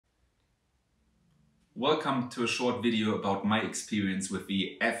Welcome to a short video about my experience with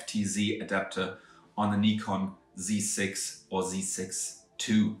the FTZ adapter on the Nikon Z6 or Z6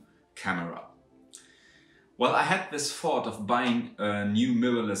 II camera. Well, I had this thought of buying a new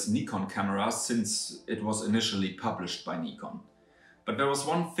mirrorless Nikon camera since it was initially published by Nikon. But there was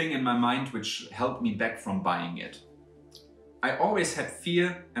one thing in my mind which held me back from buying it. I always had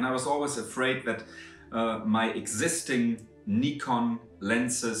fear and I was always afraid that my existing Nikon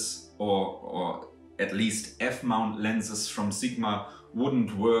lenses or at least f-mount lenses from Sigma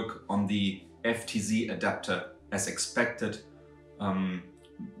wouldn't work on the FTZ adapter as expected.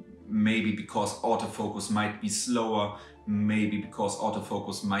 Maybe because autofocus might be slower, maybe because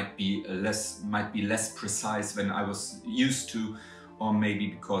autofocus might be less precise than I was used to, or maybe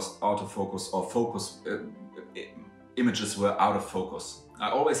because autofocus or focus images were out of focus.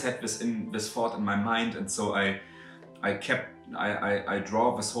 I always had this thought in my mind, and so I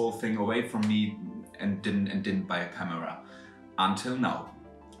draw this whole thing away from me and didn't buy a camera until now.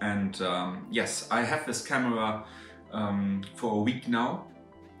 And yes, I have this camera for a week now,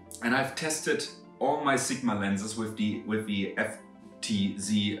 and I've tested all my Sigma lenses with the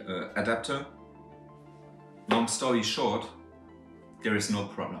FTZ adapter. Long story short, there is no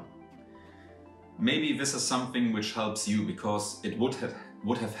problem. Maybe this is something which helps you, because it would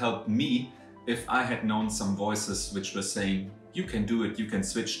have helped me if I had known some voices which were saying, you can do it, you can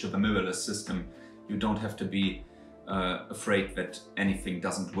switch to the mirrorless system, you don't have to be afraid that anything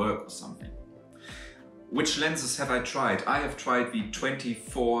doesn't work or something. Which lenses have I tried? I have tried the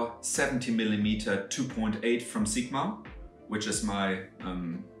 24-70mm 2.8 from Sigma, which is my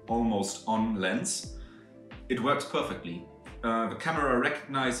almost on lens. It works perfectly. The camera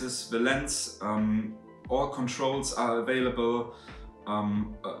recognizes the lens, all controls are available,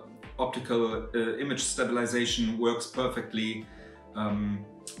 optical image stabilization works perfectly.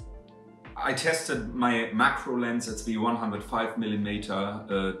 I tested my macro lens, it's the 105mm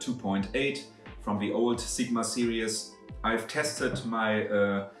 2.8 from the old Sigma series. I've tested my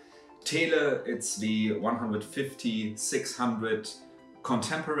tele, it's the 150-600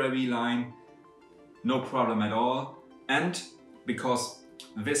 contemporary line, no problem at all. And because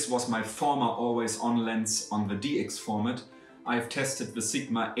this was my former always on lens on the DX format, I've tested the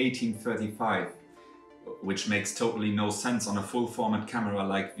Sigma 1835, which makes totally no sense on a full format camera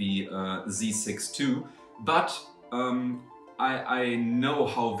like the Z6 II. But I know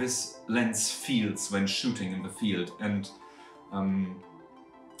how this lens feels when shooting in the field, and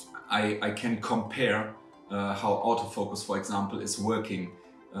I can compare how autofocus, for example, is working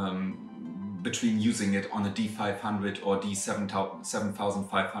between using it on a D500 or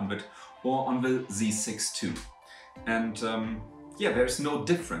D7500 or on the Z6 II. And yeah, there's no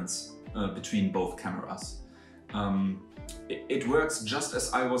difference between both cameras. It works just as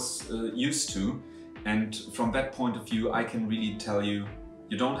I was used to, and from that point of view I can really tell you,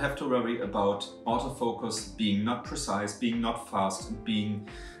 you don't have to worry about autofocus being not precise, being not fast, and being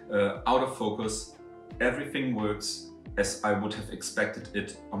out of focus. Everything works as I would have expected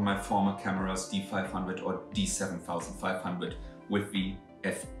it on my former cameras D500 or D7500 with the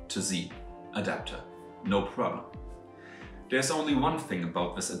FTZ adapter. No problem. There's only one thing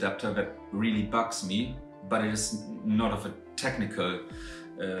about this adapter that really bugs me, but it is not of a technical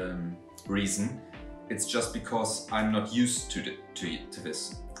reason. It's just because I'm not used to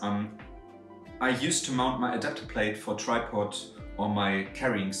this. I used to mount my adapter plate for tripod or my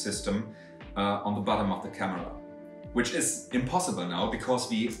carrying system on the bottom of the camera, which is impossible now because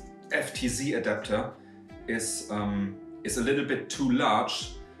the FTZ adapter is a little bit too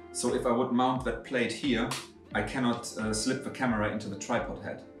large. So if I would mount that plate here, I cannot slip the camera into the tripod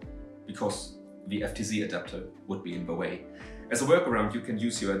head because the FTZ adapter would be in the way. As a workaround, you can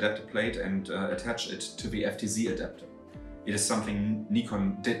use your adapter plate and attach it to the FTZ adapter. It is something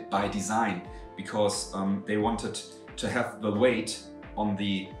Nikon did by design because they wanted to have the weight on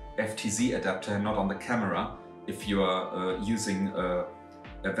the FTZ adapter and not on the camera if you are using a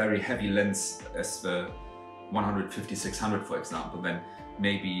very heavy lens as the 150-600, for example, then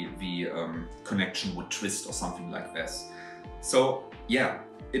maybe the connection would twist or something like this. So yeah,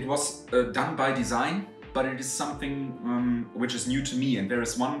 it was done by design, but it is something which is new to me. And there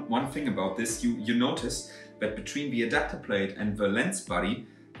is one thing about this. You notice that between the adapter plate and the lens body,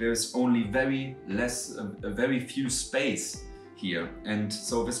 there's only very few space here. And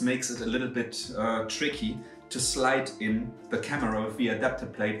so this makes it a little bit tricky to slide in the camera with the adapter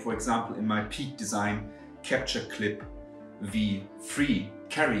plate, for example, in my Peak Design Capture Clip V3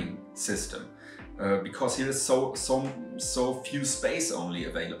 carrying system, because here is so few space only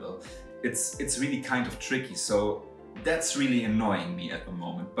available. It's really kind of tricky, so that's really annoying me at the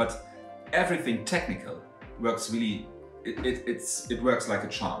moment. But everything technical works really, it works like a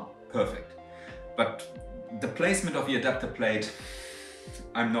charm, perfect. But the placement of the adapter plate,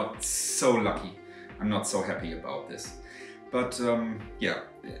 I'm not so lucky. I'm not so happy about this. But yeah,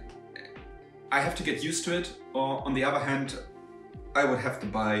 I have to get used to it, or on the other hand, I would have to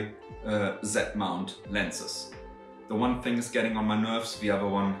buy Z-mount lenses. The one thing is getting on my nerves, the other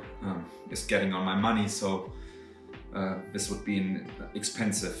one is getting on my money, so this would be an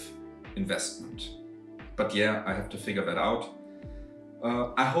expensive investment. But yeah, I have to figure that out.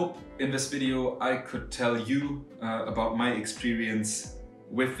 I hope in this video I could tell you about my experience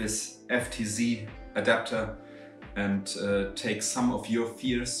with this FTZ adapter and take some of your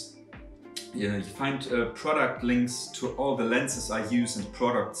fears. Yeah, you find product links to all the lenses I use and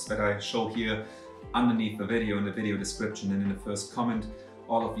products that I show here underneath the video in the video description and in the first comment.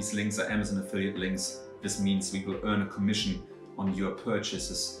 All of these links are Amazon affiliate links. This means we will earn a commission on your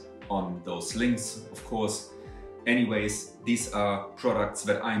purchases on those links, of course. Anyways, these are products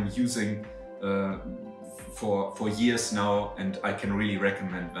that I'm using for years now, and I can really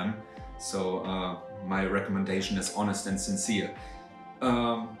recommend them. So my recommendation is honest and sincere.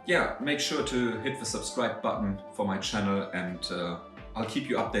 Yeah, make sure to hit the subscribe button for my channel, and I'll keep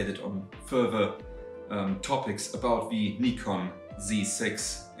you updated on further topics about the Nikon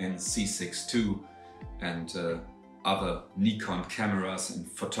Z6 and Z6 II and other Nikon cameras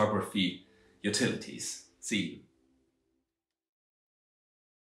and photography utilities. See you.